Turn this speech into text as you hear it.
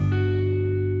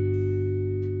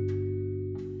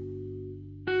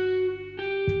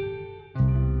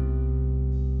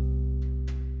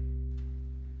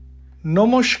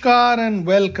Namaskar and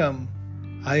welcome.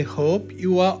 I hope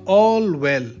you are all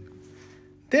well.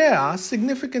 There are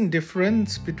significant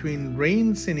difference between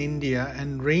rains in India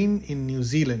and rain in New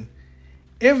Zealand.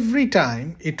 Every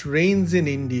time it rains in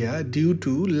India due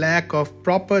to lack of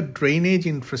proper drainage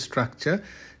infrastructure,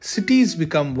 cities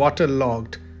become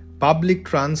waterlogged, public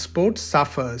transport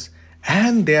suffers,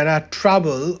 and there are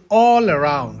trouble all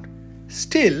around.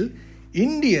 Still,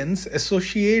 Indians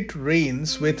associate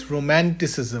rains with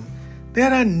romanticism.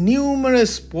 There are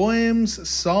numerous poems,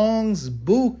 songs,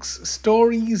 books,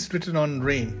 stories written on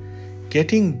rain.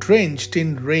 Getting drenched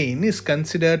in rain is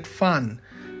considered fun.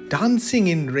 Dancing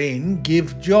in rain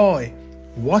gives joy.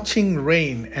 Watching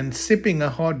rain and sipping a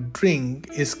hot drink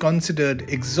is considered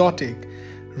exotic.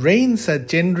 Rains are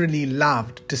generally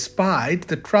loved despite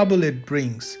the trouble it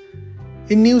brings.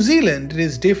 In New Zealand, it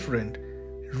is different.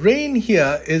 Rain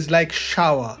here is like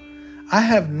shower. I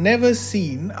have never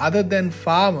seen, other than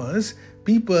farmers,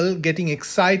 people getting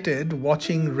excited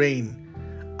watching rain.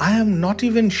 I am not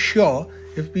even sure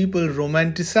if people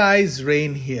romanticize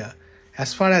rain here.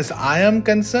 As far as I am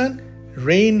concerned,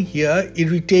 rain here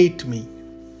irritates me.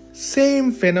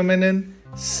 Same phenomenon,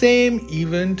 same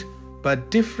event,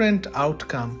 but different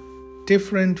outcome,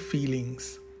 different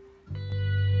feelings.